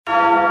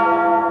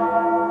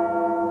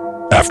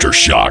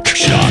Aftershock.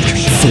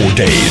 4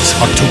 days,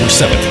 October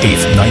 7th,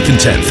 8th, 9th, and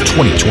 10th,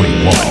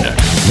 2021,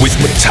 with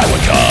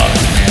Metallica.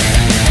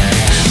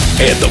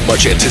 And the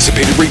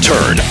much-anticipated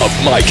return of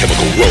My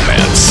Chemical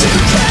Romance.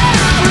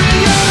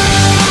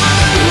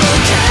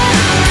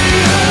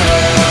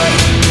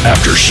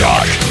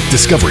 Aftershock,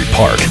 Discovery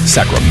Park,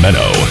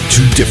 Sacramento.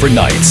 2 different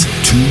nights,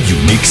 2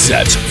 unique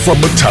sets from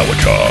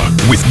Metallica.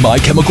 With My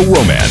Chemical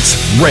Romance,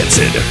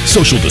 Rancid,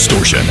 Social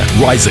Distortion,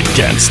 Rise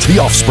Against, The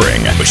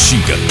Offspring,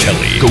 Machine Gun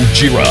Kelly,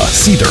 Gojira,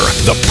 Seether,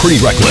 The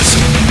Pretty Reckless,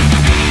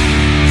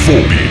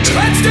 Volbeat.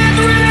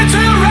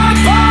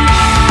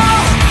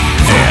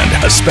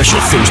 And a special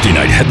Thursday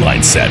night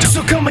headline set.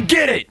 So come and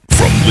get it!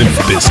 From Limp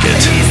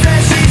Bizkit.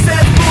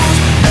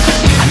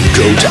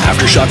 Go to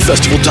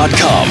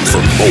AftershockFestival.com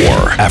for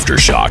more.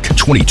 Aftershock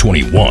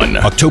 2021,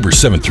 October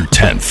 7th through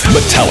 10th.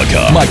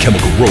 Metallica, My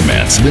Chemical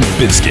Romance, Limp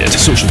Bizkit,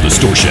 Social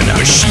Distortion,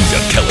 Machine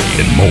Gun Kelly,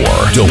 and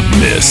more. Don't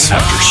miss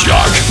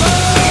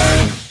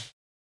Aftershock.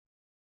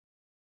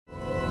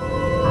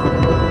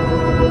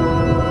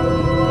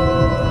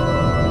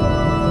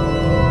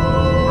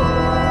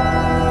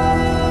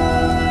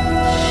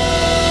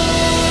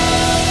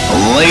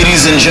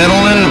 Ladies and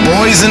gentlemen,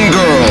 boys and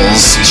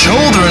girls,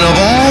 children of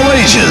all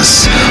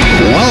ages,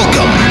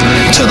 welcome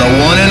to the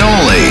one and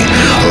only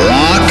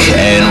Rock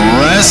and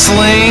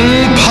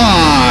Wrestling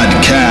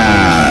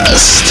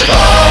Podcast.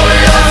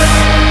 Glorious.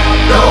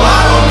 No, I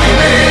won't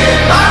give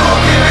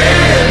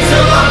in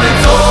till I'm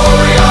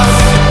victorious.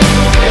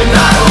 And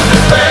I will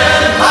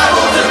defend.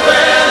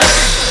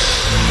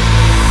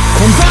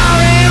 From far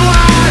and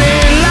wide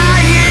and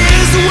light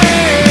years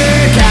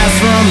away, cast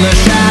from the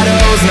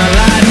shadows, now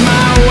light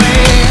my way.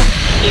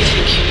 You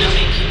think you know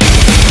me?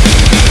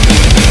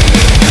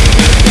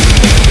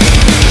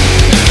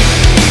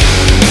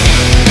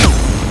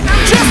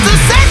 Just a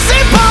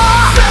sexy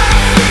boy.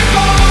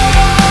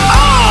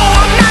 Oh,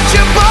 I'm not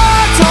your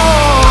boy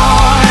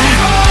toy.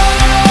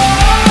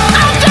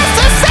 I'm just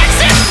a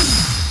sexy.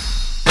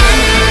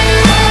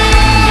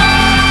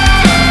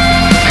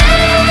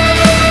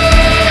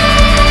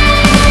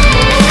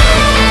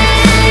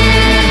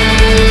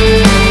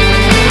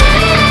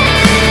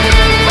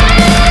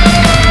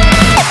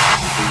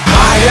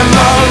 I am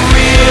a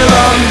real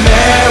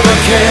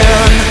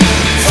American.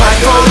 Fight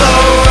for the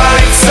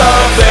rights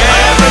of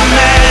every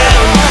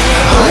man.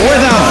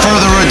 Without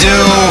further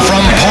ado,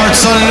 from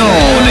parts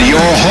unknown,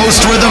 your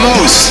host with the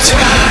most,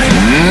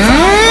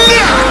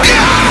 Nick.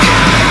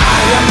 I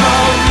am a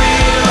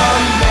real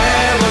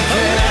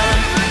American.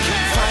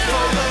 Fight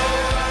for the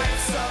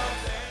rights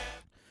of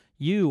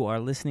You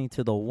are listening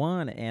to the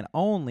one and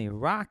only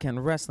Rock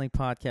and Wrestling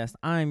Podcast.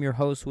 I am your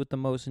host with the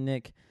most,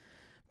 Nick.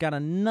 Got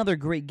another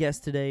great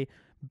guest today,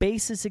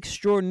 bassist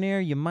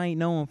extraordinaire. You might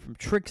know him from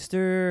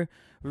Trickster,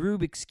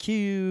 Rubik's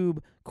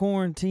Cube,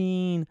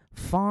 Quarantine,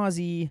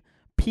 Fozzy,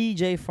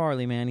 PJ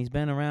Farley, man. He's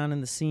been around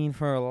in the scene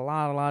for a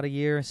lot of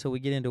years, so we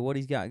get into what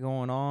he's got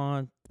going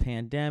on,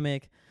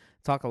 pandemic,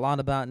 talk a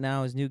lot about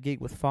now his new gig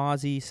with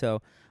Fozzy, so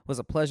it was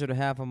a pleasure to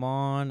have him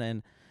on,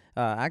 and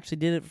I actually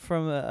did it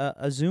from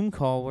a Zoom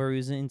call where he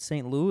was in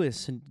St.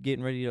 Louis and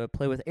getting ready to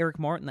play with Eric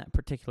Martin that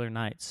particular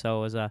night, so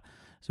it was a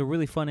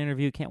really fun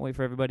interview. Can't wait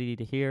for everybody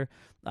to hear.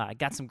 I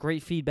got some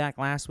great feedback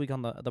last week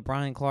on the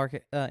Brian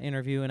Clark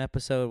interview and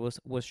episode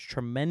was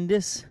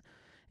tremendous.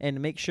 And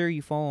make sure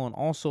you follow on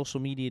all social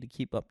media to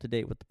keep up to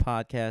date with the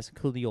podcast,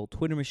 including the old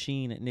Twitter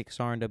machine at Nick's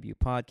R&W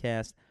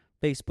Podcast,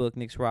 Facebook,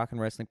 Nick's Rock and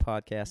Wrestling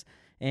Podcast,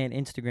 and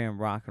Instagram,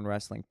 Rock and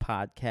Wrestling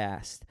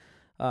Podcast.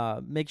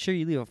 Make sure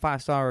you leave a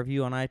 5-star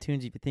review on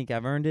iTunes if you think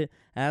I've earned it.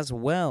 As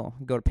well,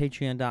 go to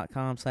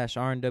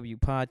patreon.com/RNW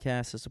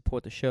Podcast to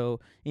support the show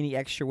any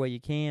extra way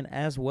you can.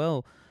 As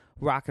well,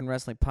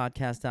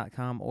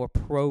 rockandwrestlingpodcast.com or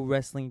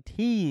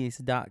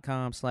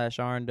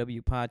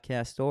prowrestlingtees.com/RNW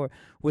Podcast store.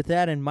 With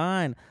that in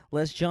mind,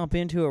 let's jump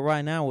into it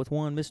right now with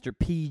one Mr.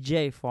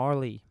 PJ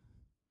Farley.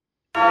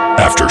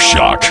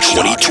 Aftershock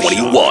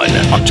 2021,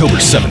 October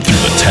 7th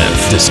through the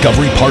 10th,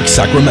 Discovery Park,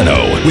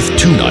 Sacramento, with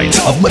 2 nights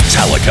of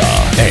Metallica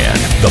and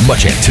the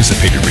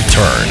much-anticipated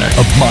return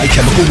of My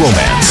Chemical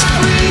Romance.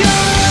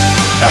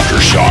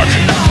 Aftershock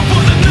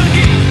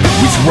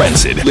with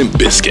Rancid, Limp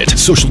Bizkit,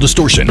 Social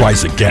Distortion,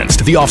 Rise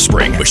Against, The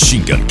Offspring,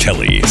 Machine Gun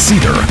Kelly,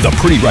 Seether, The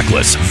Pretty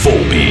Reckless,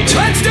 Volbeat,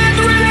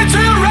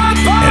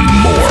 and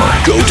more.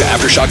 Go to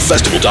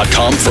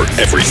AftershockFestival.com for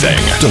everything.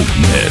 Don't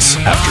miss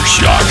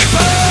Aftershock.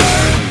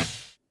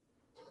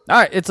 All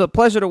right, it's a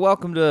pleasure to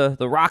welcome to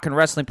the Rock and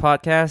Wrestling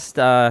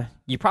Podcast.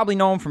 You probably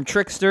know him from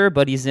Trickster,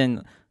 but he's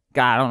in,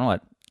 God, I don't know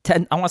what,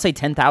 I want to say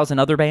 10,000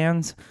 other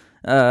bands.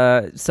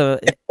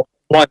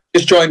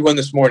 Just joined one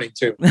this morning,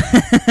 too.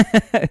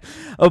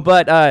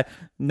 But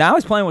now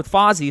he's playing with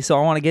Fozzy, so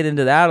I want to get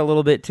into that a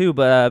little bit, too.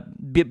 But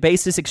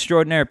bassist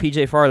extraordinaire,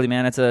 PJ Farley,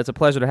 man, it's a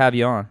pleasure to have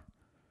you on.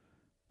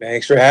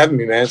 Thanks for having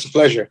me, man. It's a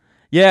pleasure.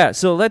 Yeah,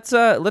 so let's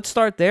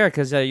start there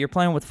because you're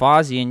playing with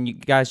Fozzy and you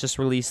guys just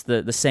released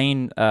the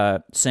Sane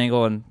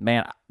single, and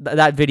man,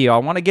 that video, I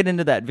want to get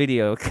into that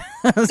video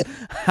because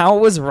how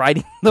was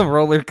riding the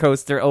roller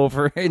coaster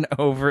over and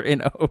over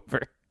and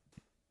over.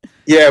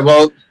 Yeah,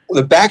 well,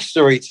 the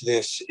backstory to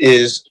this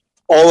is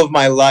all of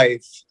my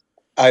life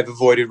I've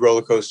avoided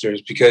roller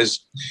coasters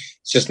because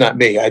it's just not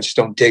me. I just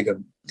don't dig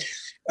them.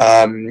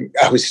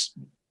 I was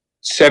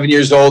 7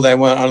 years old. I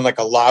went on like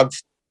a log,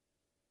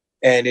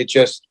 and it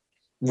just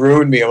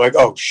ruined me. I'm like,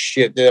 oh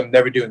shit, I'm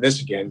never doing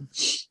this again.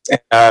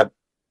 And,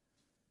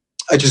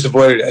 I just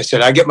avoided it. I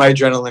said, I get my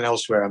adrenaline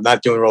elsewhere. I'm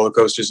not doing roller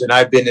coasters. And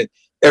I've been at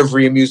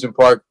every amusement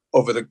park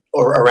or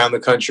around the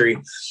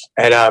country,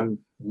 and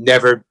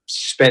never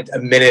spent a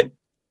minute.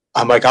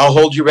 I'm like, I'll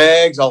hold your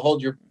bags. I'll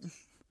hold your,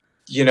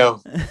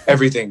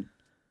 everything.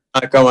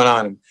 Not going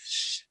on them.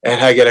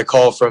 And I get a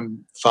call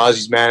from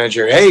Fozzie's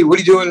manager. Hey, what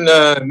are you doing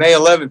May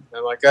 11th?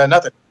 I'm like,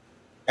 nothing.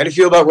 How do you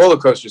feel about roller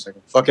coasters? I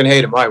fucking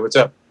hate them. Why? What's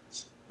up?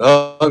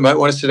 Oh, you might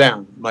want to sit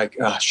down. I'm like,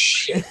 oh,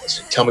 shit.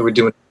 Tell me we're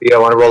doing a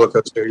video on a roller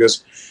coaster. He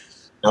goes,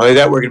 not only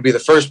that, we're going to be the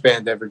first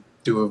band to ever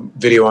do a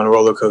video on a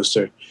roller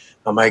coaster.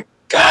 I'm like,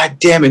 God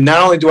damn it.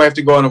 Not only do I have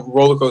to go on a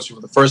roller coaster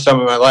for the first time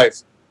in my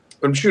life,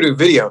 but I'm shooting a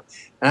video.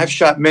 And I've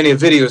shot many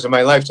videos in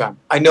my lifetime.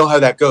 I know how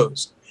that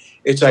goes.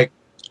 It's like,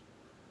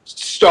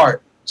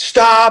 start,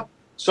 stop,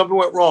 something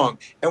went wrong.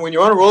 And when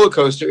you're on a roller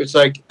coaster, it's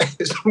like,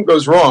 if something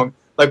goes wrong.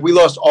 Like, we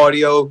lost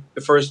audio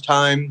the first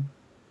time.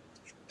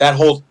 That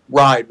whole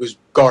ride was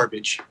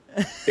garbage.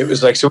 It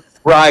was like, so we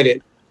ride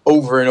it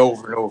over and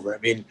over and over. I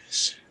mean,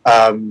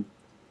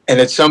 and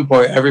at some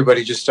point,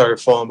 everybody just started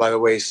falling by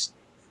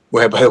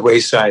the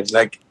wayside.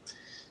 Like,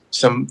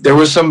 there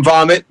was some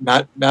vomit,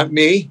 not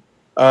me.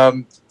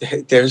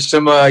 There's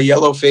some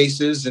yellow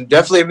faces, and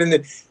definitely, I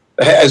mean,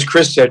 as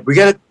Chris said, we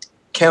got to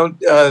count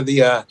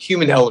the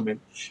human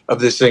element of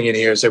this thing in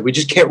here. So we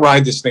just can't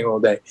ride this thing all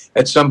day.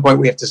 At some point,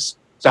 we have to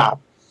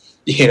stop.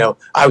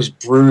 I was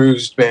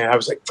bruised, man. I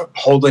was like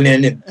holding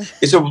in, and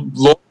it's a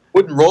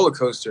wooden roller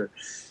coaster.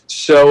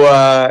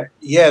 So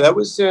yeah, that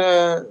was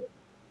a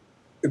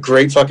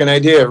great fucking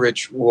idea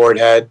Rich Ward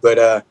had,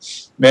 but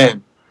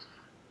man.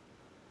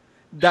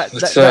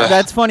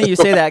 That's funny you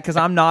say that, because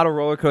I'm not a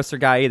roller coaster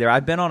guy either.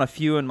 I've been on a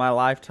few in my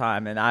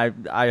lifetime, and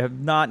I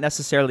have not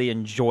necessarily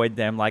enjoyed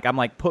them. Like, I'm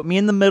like, put me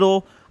in the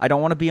middle. I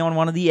don't want to be on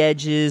one of the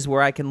edges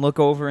where I can look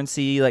over and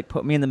see. Like,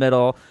 put me in the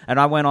middle. And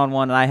I went on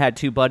one, and I had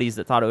two buddies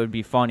that thought it would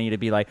be funny to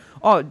be like,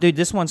 oh, dude,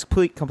 this one's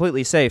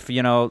completely safe.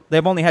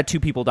 They've only had 2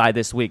 people die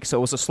this week, so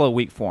it was a slow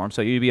week for them,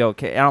 so you'd be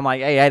okay. And I'm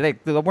like, hey,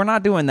 we're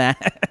not doing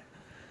that.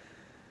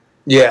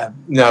 Yeah,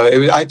 no,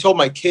 I told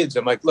my kids,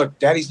 I'm like, look,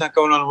 Daddy's not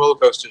going on a roller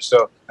coaster,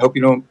 so I hope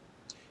you don't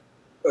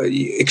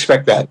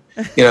expect that.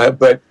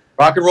 But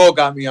rock and roll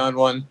got me on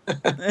one.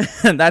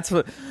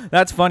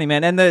 That's funny,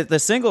 man. And the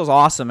single's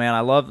awesome, man.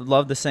 I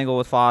love the single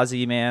with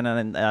Fozzy, man,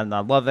 and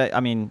I love it. I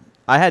mean,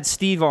 I had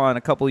Steve on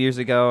a couple years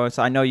ago,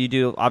 so I know you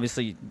do.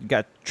 Obviously, you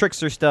got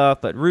Trickster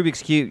stuff, but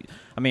Rubik's Cube.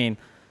 I mean,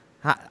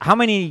 how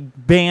many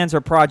bands or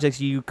projects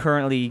you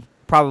currently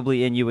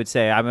probably in, you would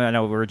say? I mean, I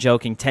know we were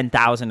joking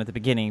 10,000 at the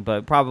beginning,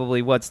 but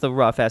probably what's the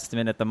rough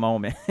estimate at the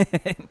moment?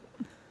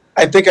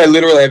 I think I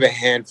literally have a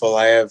handful.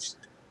 I have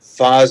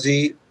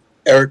Fozzy,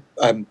 Eric.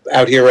 I'm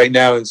out here right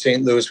now in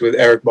St. Louis with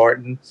Eric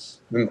Martin.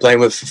 I've been playing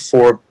with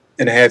for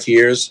 4.5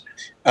 years.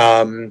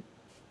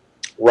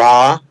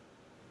 Ra,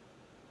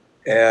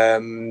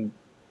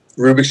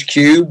 Rubik's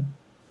Cube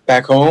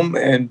back home,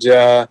 and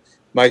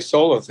my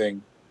solo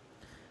thing.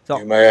 So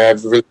I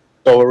have a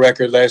solo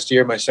record last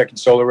year, my second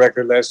solo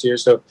record last year.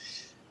 So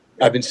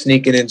I've been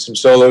sneaking in some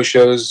solo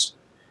shows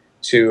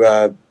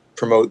to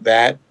promote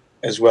that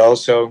as well.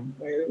 So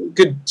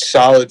good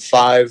solid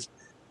 5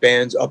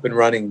 bands up and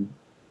running,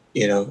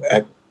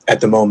 at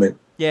the moment.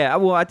 Yeah,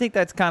 well, I think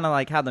that's kind of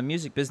like how the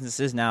music business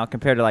is now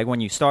compared to like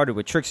when you started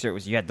with Trickster. It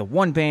was you had the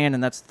one band,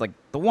 and that's like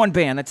the one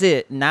band, that's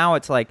it. Now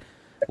it's like,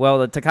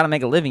 well, to kind of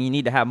make a living, you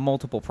need to have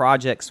multiple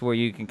projects where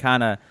you can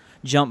kind of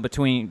jump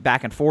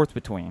back and forth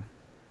between.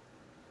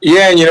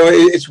 Yeah, and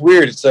it's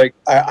weird. It's like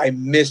I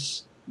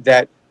miss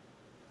that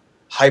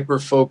hyper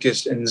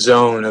focus and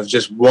zone of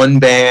just one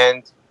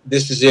band.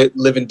 This is it,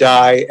 live and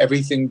die,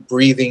 everything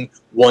breathing,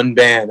 one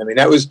band. I mean,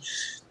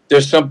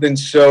 there's something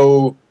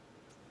so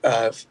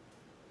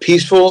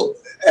peaceful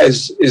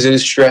as it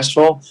is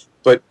stressful,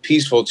 but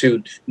peaceful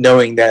too,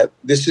 knowing that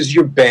this is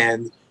your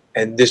band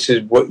and this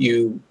is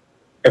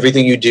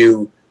everything you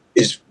do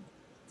is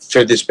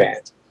for this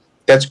band.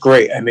 That's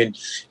great. I mean,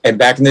 and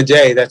back in the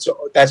day, that's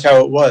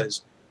how it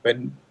was. But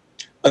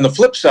on the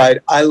flip side,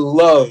 I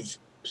love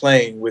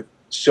playing with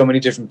so many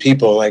different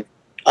people. Like,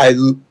 I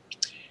don't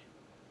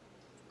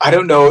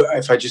know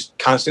if I just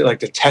constantly like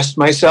to test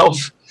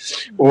myself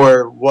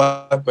or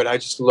what, but I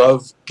just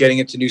love getting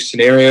into new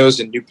scenarios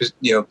and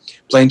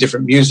playing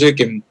different music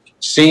and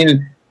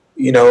seeing,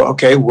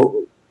 okay,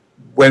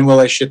 when will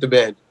I shit the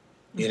bed?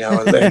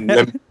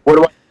 And what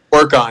do I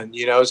work on?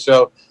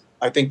 So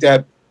I think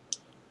that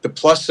the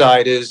plus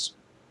side is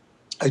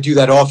I do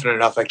that often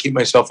enough. I keep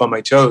myself on my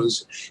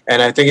toes,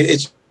 and I think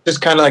it's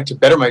just kind of like to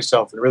better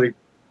myself. And really,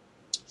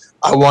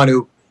 I want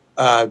to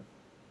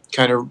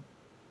kind of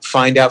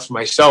find out for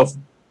myself.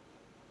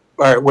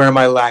 All right, where am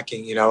I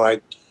lacking?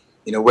 Where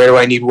do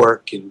I need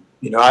work? And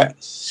I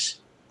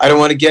don't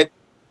want to get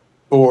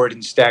bored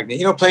and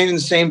stagnant. Playing in the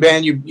same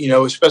band,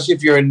 especially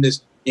if you're in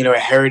this, a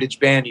heritage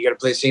band, you got to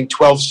play the same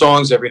 12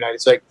 songs every night.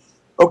 It's like,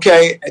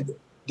 okay,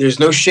 there's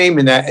no shame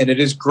in that, and it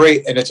is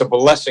great, and it's a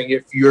blessing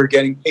if you're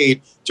getting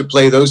paid to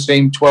play those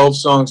same 12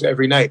 songs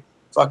every night.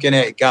 Fucking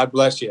A, God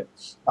bless you.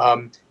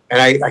 And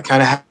I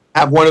kind of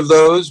have one of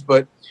those,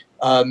 but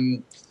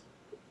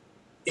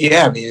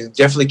yeah, I mean, it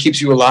definitely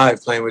keeps you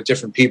alive playing with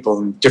different people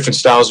and different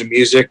styles of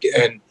music,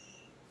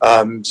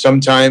 and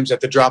sometimes at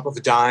the drop of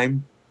a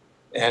dime.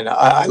 And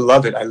I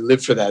love it. I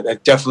live for that.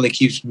 That definitely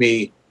keeps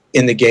me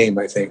in the game,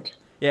 I think.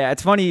 Yeah,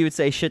 it's funny you would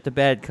say shit the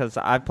bed because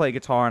I play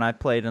guitar and I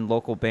played in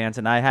local bands,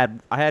 and I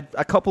had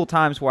a couple of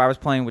times where I was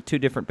playing with two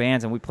different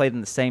bands and we played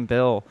in the same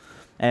bill.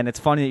 And it's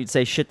funny that you'd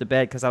say shit the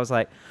bed because I was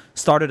like,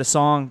 started a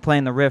song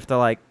playing the riff. They're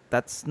like,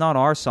 that's not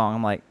our song.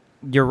 I'm like,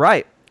 you're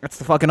right. That's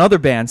the fucking other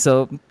band.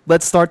 So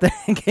let's start that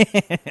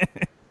again.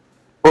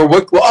 Or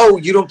what? Oh,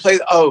 you don't play.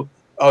 Oh,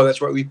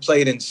 that's right. We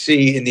played in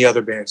C in the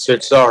other band. So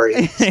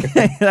sorry.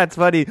 That's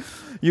funny.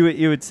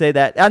 You would say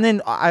that, and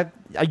then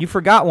you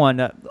forgot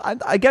one.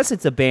 I guess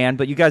it's a band,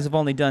 but you guys have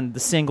only done the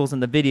singles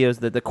and the videos.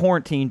 The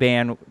Quarantine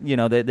Band, the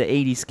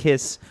 '80s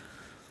Kiss.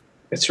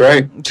 That's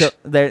right. So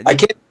I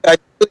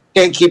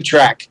can't keep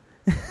track.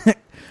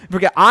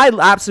 I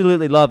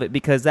absolutely love it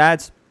because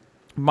that's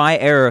my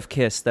era of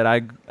Kiss that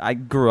I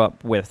grew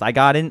up with. I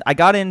got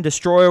in.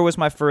 Destroyer was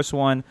my first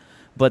one.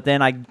 But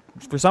then I,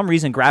 for some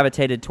reason,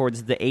 gravitated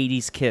towards the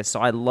 80s Kiss. So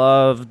I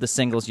love the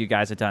singles you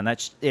guys have done.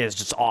 That is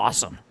just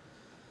awesome.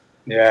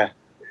 Yeah,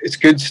 it's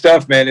good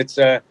stuff, man. It's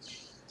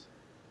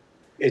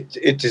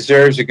it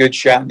deserves a good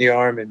shot in the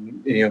arm,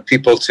 and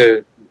people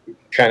to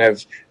kind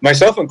of,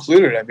 myself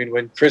included. I mean,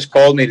 when Chris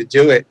called me to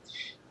do it,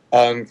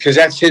 because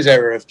that's his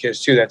era of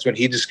Kiss too. That's when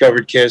he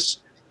discovered Kiss,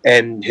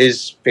 and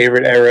his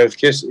favorite era of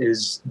Kiss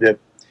is the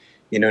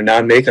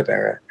non-makeup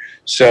era.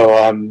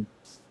 So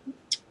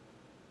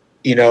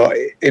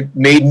it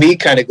made me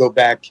kind of go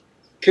back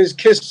because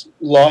Kiss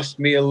lost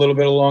me a little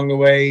bit along the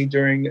way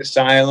during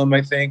Asylum,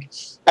 I think.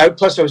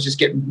 Plus, I was just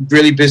getting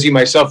really busy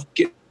myself,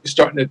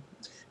 starting to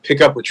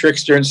pick up with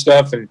Trickster and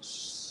stuff. And,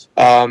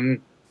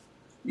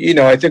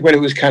 I think when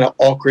it was kind of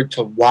awkward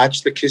to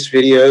watch the Kiss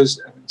videos,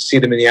 see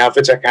them in the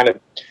outfits, I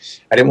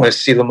didn't want to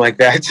see them like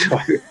that. So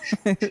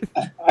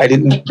I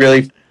didn't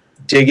really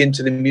dig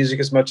into the music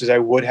as much as I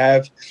would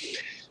have.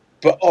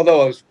 But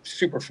although I was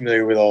super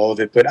familiar with all of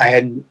it, but I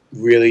hadn't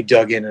really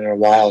dug in a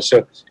while.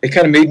 So it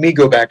kind of made me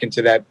go back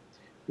into that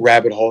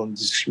rabbit hole and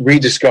just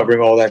rediscovering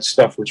all that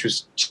stuff, which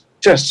was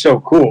just so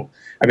cool.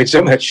 I mean,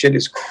 some of that shit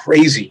is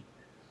crazy.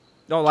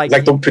 No, like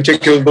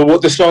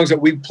the songs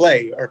that we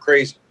play are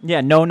crazy.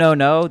 Yeah,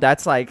 no.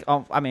 That's like,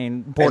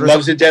 Borders.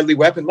 Love's a Deadly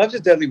Weapon. Love's a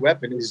Deadly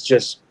Weapon is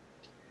just,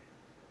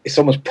 it's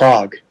almost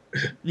prog.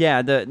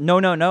 Yeah, the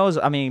no-no-nos,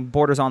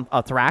 borders on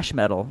a thrash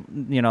metal,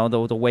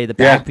 the way the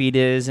backbeat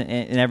is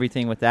and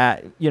everything with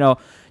that.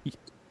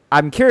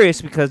 I'm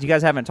curious because you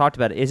guys haven't talked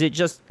about it. Is it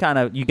just kind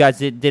of, you guys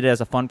did it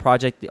as a fun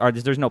project, or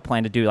there's no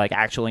plan to do like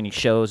actually any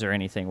shows or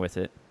anything with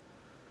it?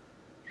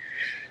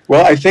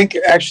 Well, I think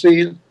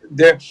actually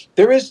there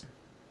is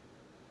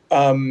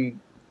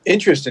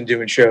interest in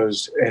doing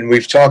shows, and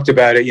we've talked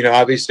about it.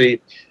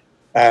 Obviously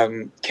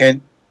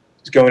Kent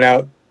is going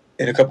out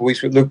in a couple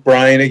weeks with Luke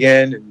Bryan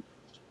again, and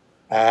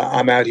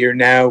I'm out here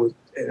now,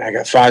 and I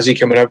got Fozzy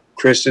coming up.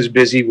 Chris is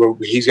busy;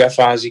 he's got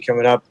Fozzy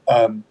coming up.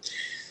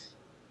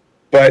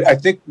 But I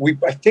think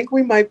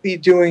we might be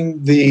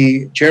doing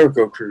the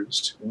Jericho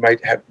cruise. We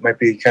might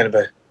be kind of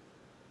a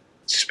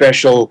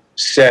special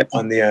set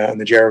on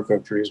the Jericho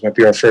cruise. Might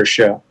be our first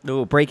show.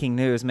 Ooh, breaking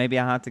news! Maybe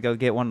I'll have to go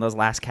get one of those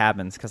last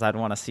cabins because I'd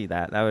want to see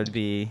that. That would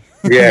be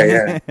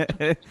yeah.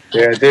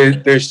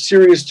 There's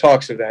serious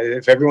talks of that.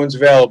 If everyone's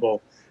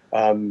available,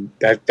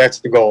 that's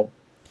the goal.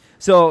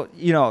 So,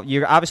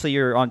 you're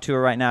on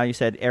tour right now. You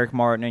said Eric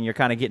Martin, and you're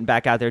kind of getting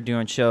back out there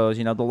doing shows.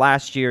 The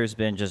last year has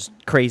been just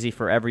crazy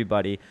for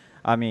everybody.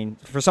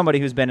 For somebody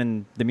who's been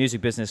in the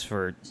music business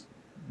for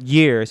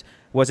years,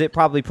 was it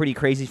probably pretty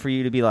crazy for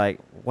you to be like,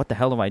 what the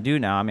hell do I do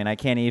now? I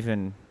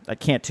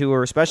can't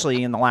tour,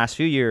 especially in the last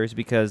few years,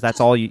 because that's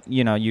all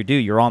you do.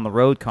 You're on the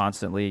road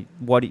constantly.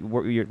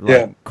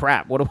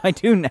 Crap, what do I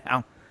do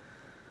now?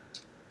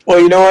 Well,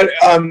 you know what?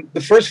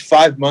 The first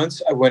 5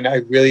 months when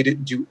I really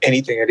didn't do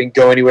anything, I didn't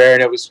go anywhere,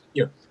 and it was,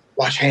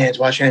 wash hands,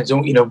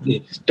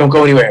 don't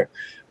go anywhere.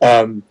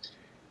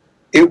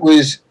 It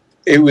was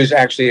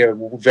actually a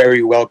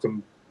very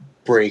welcome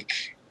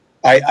break.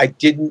 I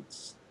didn't.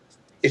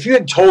 If you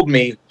had told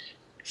me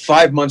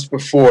 5 months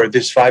before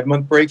this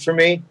 5-month break for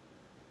me,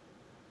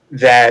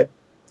 and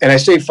I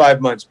say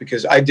 5 months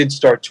because I did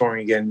start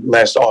touring again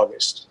last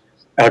August.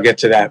 I'll get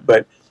to that,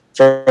 but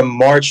from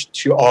March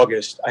to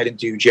August, I didn't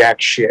do jack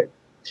shit,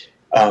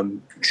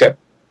 except,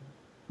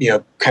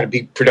 kind of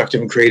be productive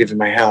and creative in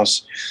my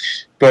house.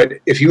 But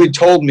if you had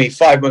told me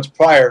 5 months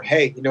prior,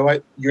 hey, you know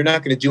what, you're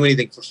not going to do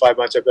anything for 5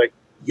 months, I'd be like,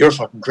 you're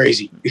fucking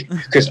crazy,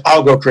 because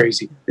I'll go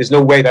crazy. There's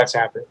no way that's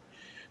happening.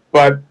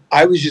 But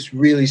I was just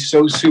really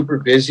so super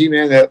busy,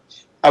 man, that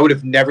I would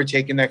have never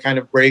taken that kind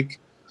of break.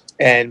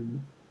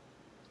 And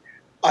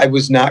I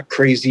was not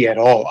crazy at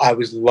all. I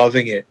was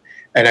loving it.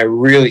 And I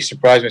really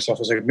surprised myself.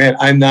 I was like, man,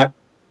 I'm not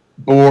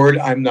bored.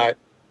 I'm not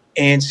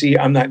antsy.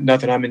 I'm not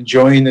nothing. I'm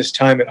enjoying this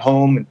time at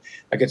home. And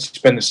I get to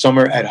spend the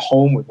summer at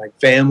home with my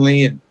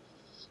family. And,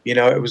 you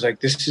know, it was like,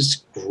 this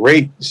is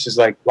great. This is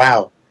like,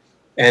 wow.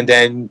 And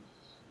then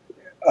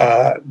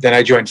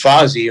I joined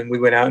Fozzy, and we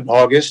went out in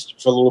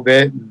August for a little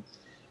bit.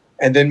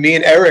 And then me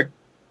and Eric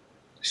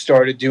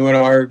started doing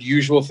our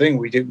usual thing.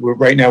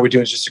 Right now we're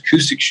doing just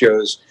acoustic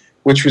shows,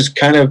 which was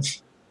kind of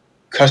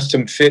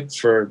custom fit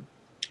for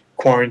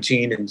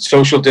quarantine and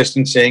social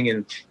distancing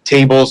and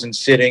tables and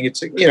sitting.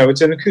 It's, you know,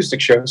 it's an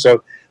acoustic show,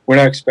 so we're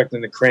not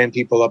expecting to cram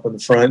people up in the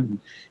front and,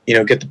 you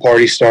know, get the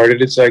party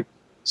started. It's like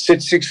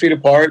sit 6 feet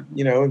apart,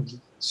 you know,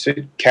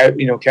 sit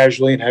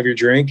casually and have your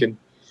drink and,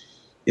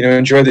 you know,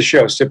 enjoy the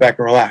show. Sit back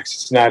and relax.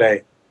 It's not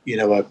a, you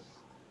know,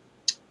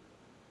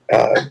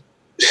 a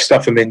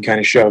stuff them in kind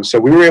of show. So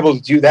we were able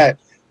to do that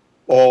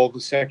all the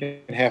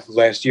second half of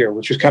last year,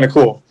 which was kind of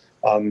cool.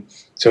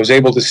 So I was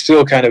able to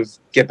still kind of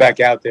get back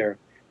out there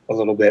a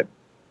little bit.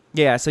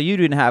 Yeah, so you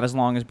didn't have as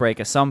long as break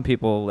as some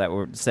people that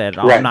were said,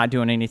 Right. I'm not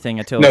doing anything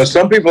until... No,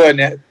 some people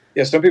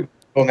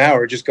now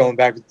are just going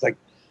back with like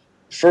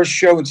first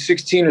show in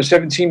 16 or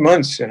 17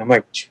 months. And I'm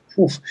like,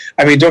 oof.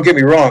 I mean, don't get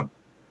me wrong.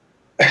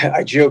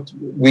 I joked.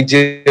 We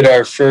did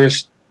our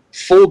first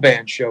full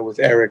band show with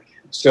Eric.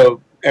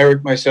 So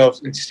Eric,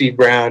 myself, and Steve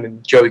Brown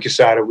and Joey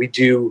Casada, we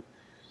do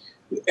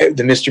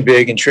the Mr.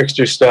 Big and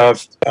Trickster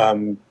stuff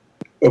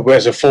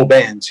as a full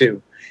band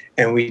too.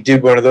 And we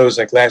did one of those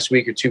like last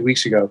week or 2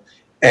 weeks ago.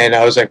 And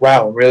I was like,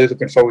 wow, I'm really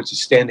looking forward to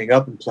standing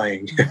up and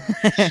playing.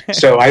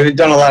 So I haven't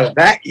done a lot of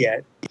that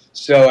yet.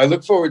 So I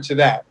look forward to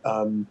that.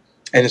 And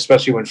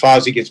especially when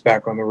Fozzy gets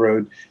back on the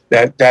road,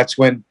 that's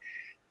when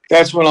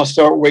I'll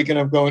start waking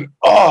up going,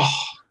 oh,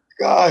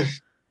 God,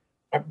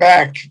 my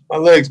back, my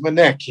legs, my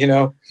neck, you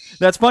know.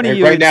 That's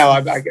funny. Right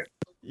now,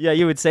 yeah,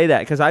 you would say that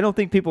because I don't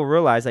think people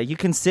realize that you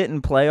can sit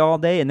and play all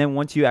day, and then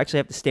once you actually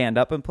have to stand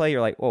up and play,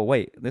 you're like, oh,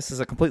 wait, this is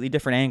a completely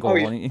different angle. Oh,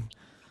 yeah.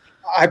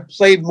 I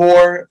played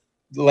more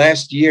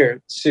last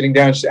year sitting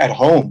down at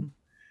home.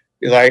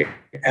 Like,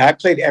 I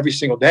played every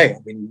single day. I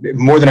mean,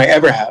 more than I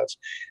ever have.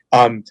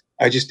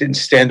 I just didn't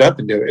stand up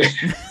and do it.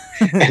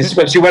 And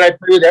especially when I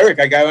played with Eric,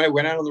 I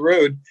went out on the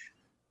road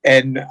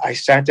and I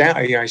sat down.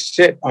 I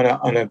sit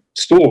on a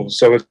stool.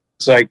 So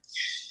it's like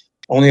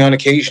only on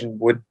occasion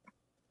would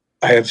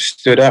I have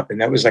stood up. And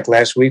that was like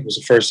last week was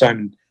the first time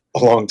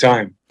in a long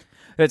time.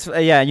 It's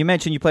yeah, you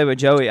mentioned you played with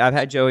Joey. I've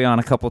had Joey on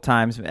a couple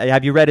times.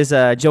 Have you read his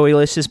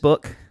Joey-licious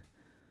book?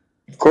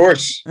 Of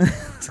course.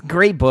 It's a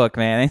great book,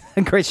 man.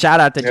 Great shout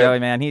out to Joey,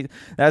 man.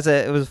 As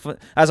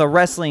a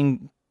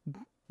wrestling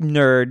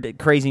nerd,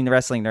 crazy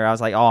wrestling nerd, I was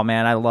like, oh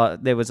man,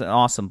 it was an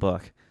awesome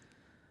book.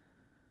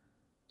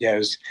 Yeah, it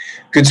was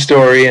a good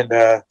story, and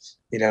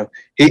you know,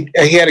 he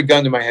had a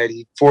gun to my head.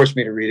 He forced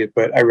me to read it,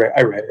 but I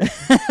read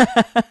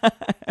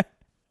it.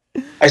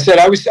 I said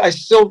I was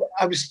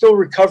still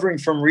recovering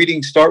from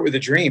reading Start with a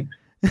Dream.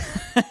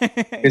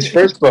 His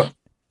first book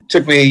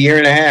took me a year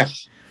and a half.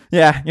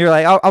 Yeah, you're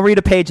like, I'll read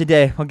a page a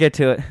day. I'll get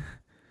to it.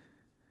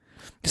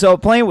 So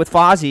playing with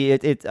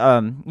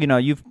Fozzy, you know,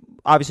 you've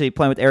obviously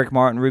playing with Eric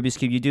Martin, Rubik's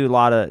Cube. You do a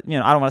lot of, you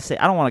know, I don't want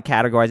to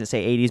categorize it,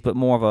 say 80s, but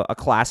more of a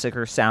classic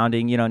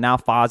sounding. You know, now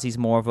Fozzy's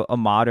more of a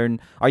modern.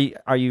 Are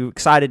you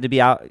excited to be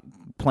out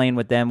playing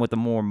with them with a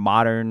more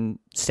modern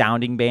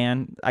sounding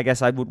band? I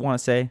guess I would want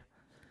to say.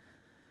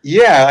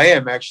 Yeah, I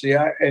am actually,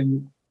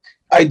 and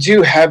I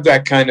do have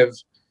that kind of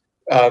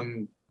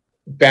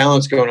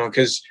balance going on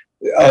because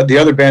the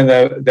other band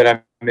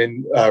that I'm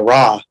in,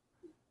 Ra,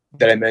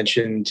 that I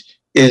mentioned,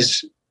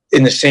 is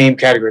in the same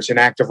category. It's an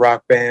active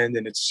rock band,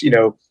 and it's, you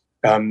know,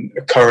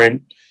 a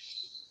current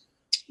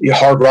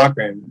hard rock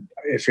band.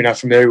 If you're not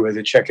familiar with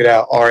it, check it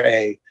out.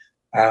 RA,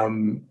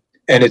 and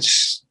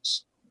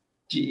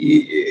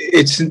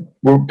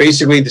we're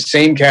basically the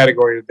same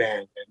category of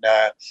band.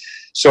 And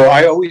so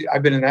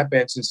I've been in that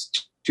band since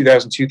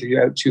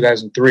 2002,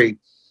 2003.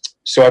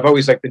 So I've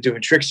always been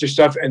doing Trickster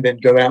stuff and then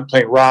going out and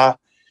playing Ra.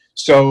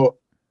 So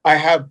I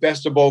have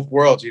best of both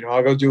worlds. You know,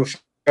 I'll go do a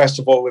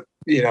festival with,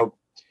 you know,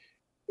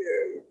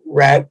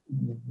 Rat,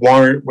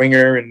 Warrant,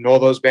 Winger, and all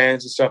those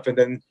bands and stuff, and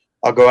then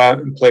I'll go out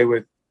and play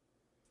with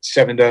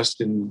Seven Dust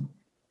and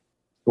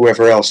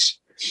whoever else.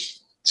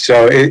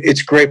 So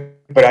it's great,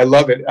 but I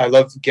love it. I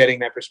love getting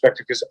that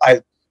perspective because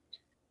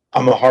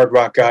I'm a hard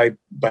rock guy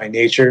by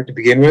nature to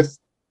begin with.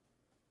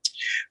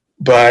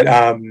 But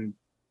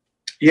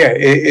yeah,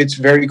 it's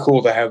very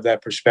cool to have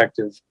that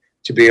perspective,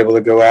 to be able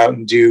to go out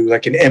and do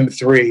like an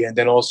M3 and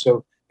then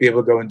also be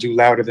able to go and do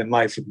Louder Than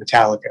Life with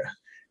Metallica,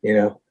 you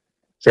know.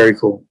 Very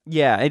cool.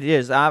 Yeah, it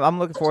is. I'm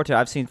looking forward to it.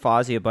 I've seen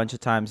Fozzy a bunch of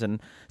times, and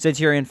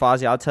since you're in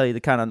Fozzy, I'll tell you the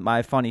kind of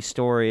my funny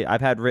story. I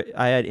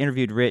had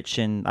interviewed Rich,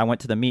 and I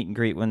went to the meet and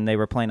greet when they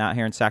were playing out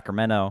here in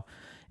Sacramento,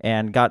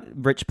 and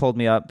Rich pulled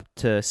me up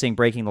to sing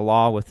 "Breaking the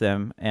Law" with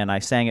them, and I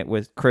sang it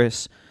with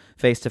Chris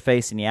face to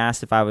face, and he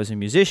asked if I was a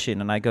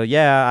musician, and I go,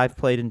 yeah, I've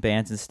played in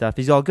bands and stuff.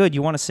 He's all, good.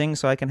 You want to sing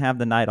so I can have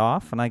the night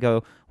off? And I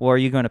go, well, are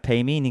you going to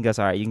pay me? And he goes,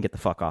 all right, you can get the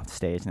fuck off the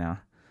stage now.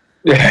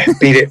 Yeah,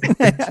 beat it.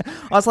 I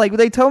was like, well,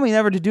 they told me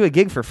never to do a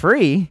gig for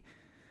free.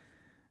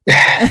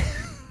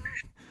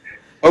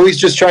 Always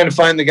just trying to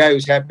find the guy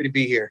who's happy to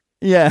be here.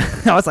 Yeah.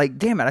 I was like,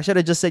 damn it, I should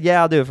have just said,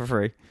 yeah, I'll do it for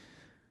free.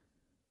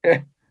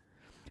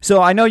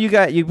 So I know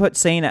you put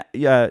Sane out,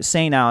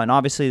 and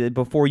obviously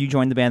before you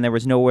joined the band, there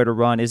was Nowhere to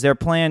Run. Is there a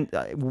plan?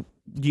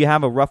 Do you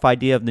have a rough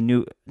idea of a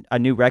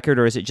new record,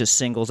 or is it just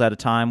singles at a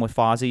time with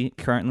Fozzy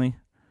currently?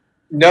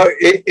 No,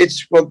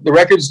 the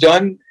record's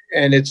done,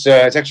 and it's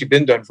actually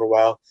been done for a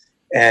while,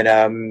 and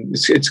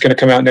it's going to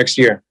come out next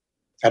year.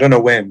 I don't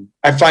know when.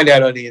 I find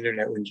out on the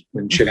internet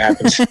when shit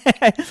happens.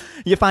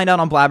 You find out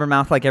on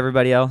Blabbermouth like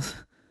everybody else.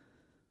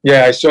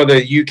 Yeah, I saw the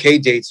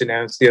UK dates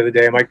announced the other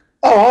day. I'm like,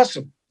 oh,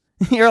 awesome.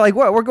 You're like,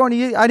 what? We're going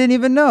to? I didn't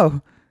even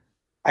know.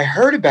 I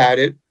heard about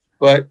it,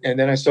 and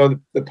then I saw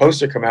the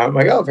poster come out. I'm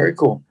like, oh, very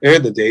cool. There are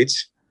the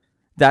dates.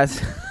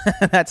 That's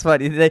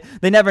funny.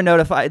 They never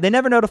notify. They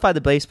never notify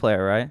the bass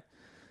player, right?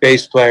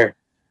 Bass player.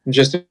 I'm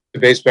just a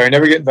bass player. I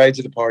never get invited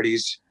to the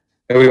parties.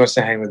 Nobody wants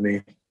to hang with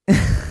me.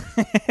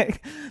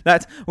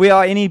 We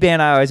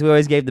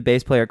always gave the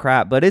bass player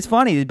crap, but it's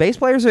funny. The bass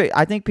players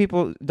I think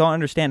people don't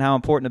understand how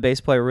important a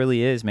bass player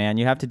really is, man.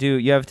 You have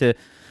to,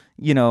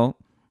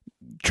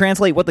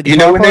 translate what the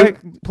guitar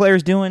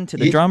player's doing to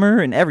the drummer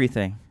and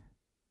everything.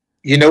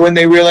 You know when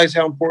they realize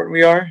how important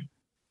we are?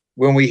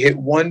 When we hit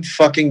one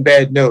fucking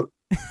bad note.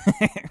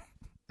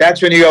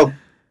 That's when you go,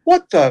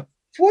 what the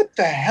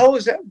hell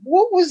is that?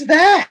 What was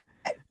that?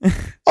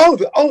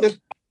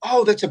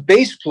 That's a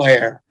bass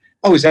player.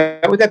 Oh, is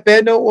that what that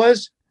bad note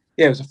was?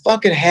 Yeah, it was a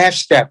fucking half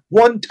step.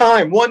 One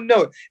time, one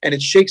note, and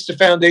it shakes the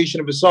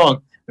foundation of a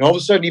song. And all of a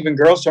sudden, even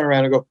girls turn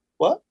around and go,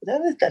 what?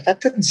 That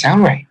doesn't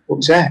sound right. What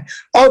was that?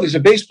 Oh, there's a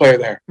bass player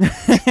there.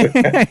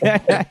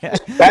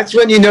 That's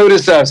when you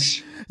notice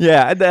us.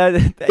 Yeah.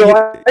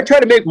 So I try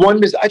to make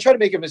I try to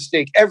make a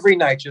mistake every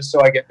night just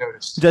so I get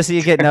noticed. Just so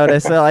you get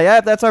noticed. So like,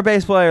 yeah, that's our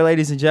bass player,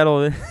 ladies and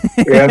gentlemen.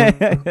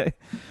 Yeah.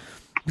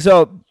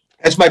 So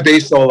that's my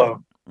bass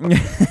solo. They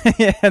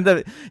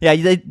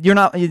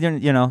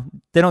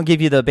don't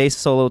give you the bass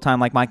solo time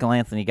like Michael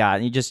Anthony got.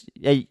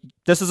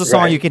 This is a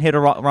song you can hit a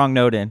wrong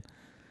note in.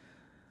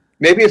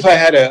 Maybe if I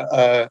had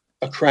a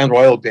Crown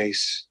Royal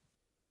bass.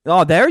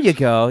 Oh, there you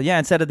go. Yeah,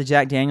 instead of the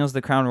Jack Daniels,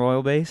 the Crown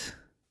Royal bass.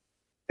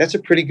 That's a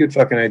pretty good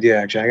fucking idea,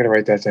 actually. I got to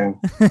write that down.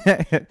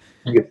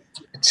 Get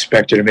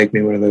Spectre to make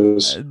me one of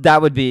those.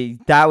 That would be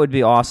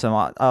awesome.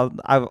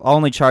 I'll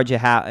only charge you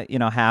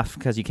half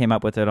because you came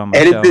up with it on my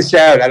show. Edit this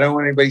out. I don't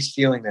want anybody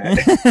stealing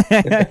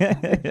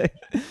that.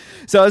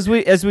 So as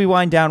we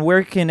wind down,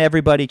 where can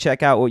everybody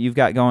check out what you've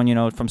got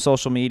going? From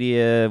social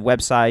media,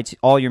 websites,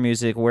 all your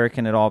music. Where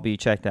can it all be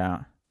checked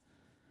out?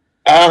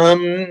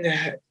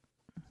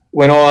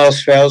 When all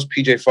else fails,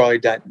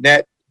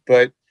 pjfarley.net.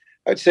 But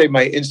I'd say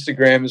my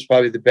Instagram is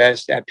probably the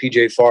best, at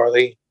PJ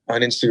Farley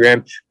on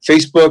Instagram.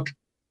 Facebook,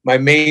 my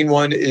main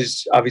one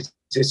is obviously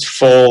it's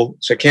full,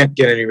 so I can't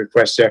get any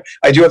requests there.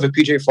 I do have a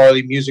PJ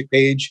Farley music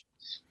page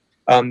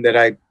that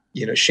I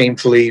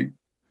shamefully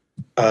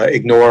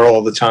ignore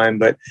all the time,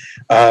 but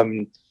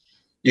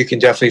you can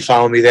definitely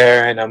follow me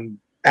there, and I'm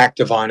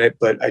active on it.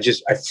 But I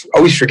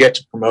always forget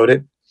to promote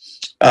it.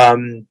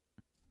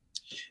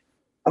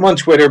 I'm on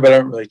Twitter, but I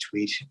don't really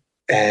tweet.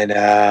 And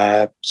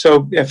find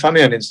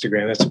me on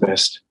Instagram. That's the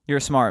best. You're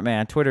a smart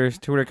man. Twitter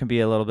can be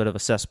a little bit of a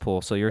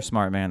cesspool, so you're a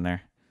smart man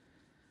there.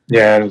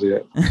 Yeah, I don't do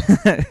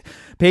that.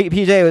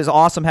 PJ, it was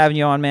awesome having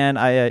you on,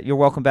 man. You're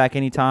welcome back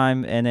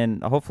anytime. And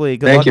then hopefully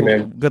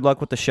good luck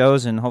with the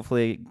shows, and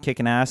hopefully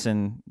kicking ass.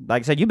 And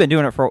like I said, you've been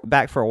doing it for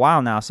a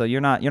while now, so you're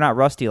not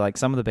rusty like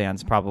some of the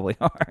bands probably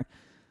are.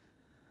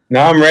 No,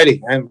 I'm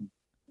ready. I'm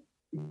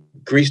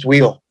greased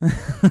wheel.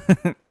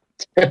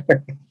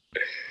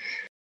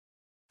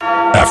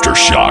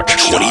 Aftershock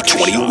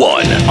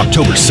 2021,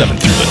 October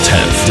 7th through the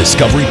 10th,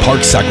 Discovery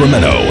Park,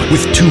 Sacramento,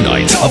 with 2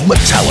 nights of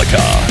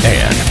Metallica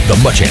and the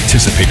much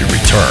anticipated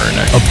return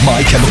of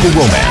My Chemical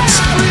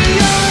Romance.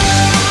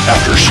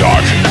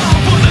 Aftershock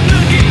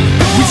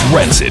with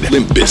Rancid,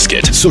 Limp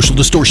Bizkit, Social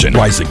Distortion,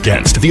 Rise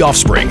Against, The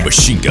Offspring,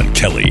 Machine Gun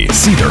Kelly,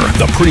 Cedar,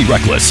 The Pretty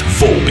Reckless,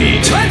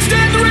 Volbeat,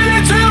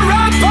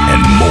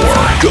 and more.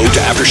 Go to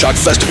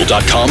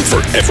AftershockFestival.com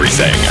for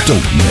everything.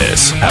 Don't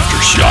miss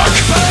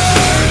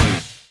Aftershock.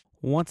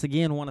 Once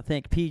again, want to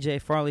thank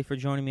PJ Farley for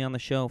joining me on the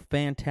show.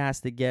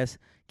 Fantastic guest.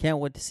 Can't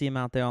wait to see him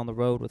out there on the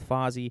road with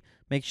Fozzy.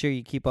 Make sure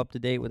you keep up to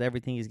date with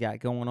everything he's got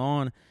going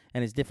on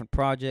and his different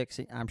projects.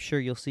 I'm sure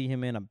you'll see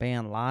him in a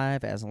band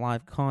live, as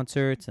live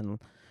concerts, and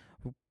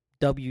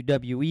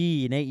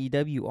WWE and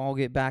AEW all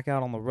get back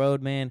out on the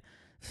road, man.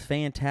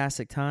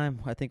 Fantastic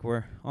time. I think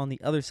we're on the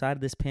other side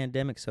of this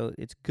pandemic, so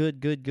it's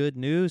good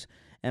news.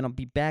 And I'll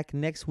be back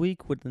next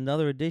week with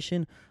another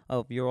edition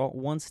of your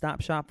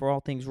one-stop shop for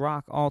all things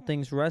rock, all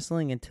things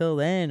wrestling. Until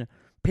then,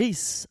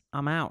 peace.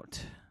 I'm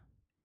out.